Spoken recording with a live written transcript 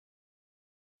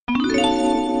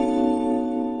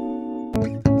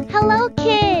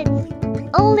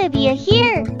Olivia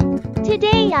here.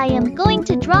 Today I am going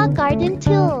to draw garden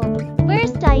tool.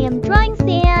 First I am drawing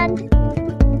sand.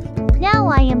 Now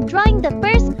I am drawing the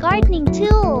first gardening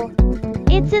tool.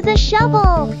 It is a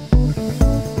shovel.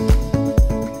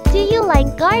 Do you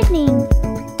like gardening?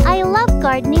 I love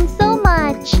gardening so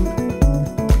much.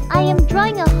 I am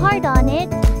drawing a heart on it.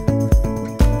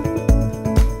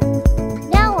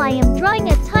 Now I am drawing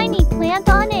a tiny plant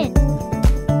on it.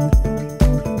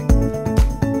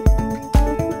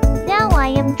 Now I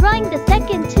am drawing the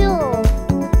second tool.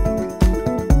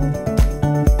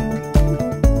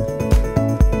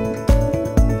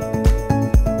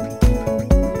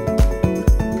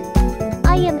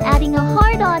 I am adding a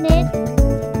heart on it.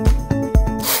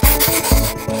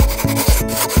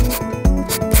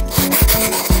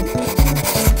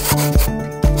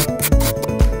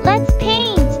 Let's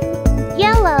paint.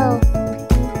 Yellow,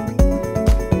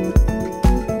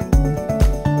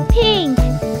 pink,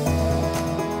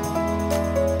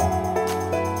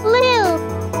 blue,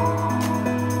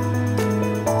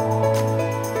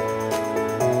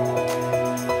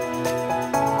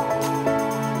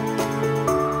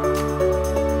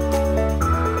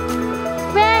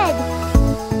 red,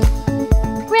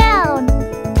 brown,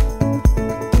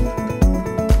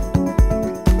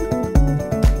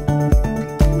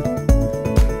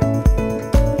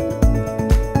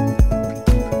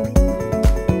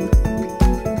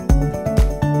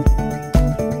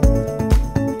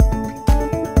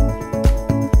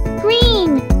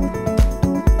 green.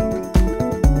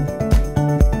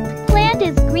 Plant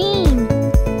is green.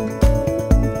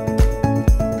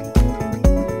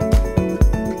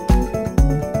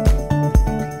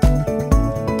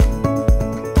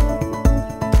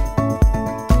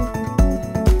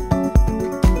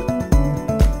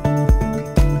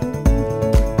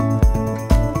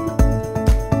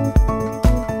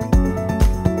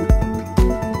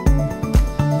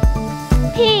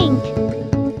 Pink,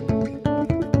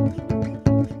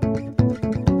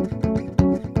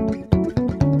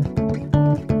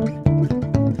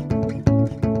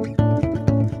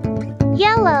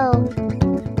 yellow,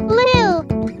 blue,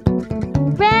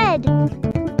 red,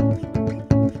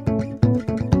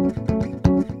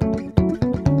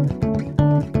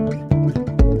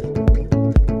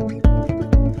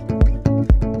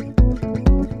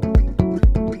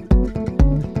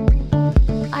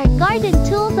 our garden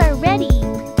tools are ready.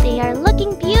 They are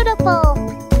looking beautiful.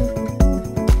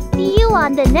 See you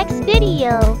on the next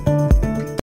video.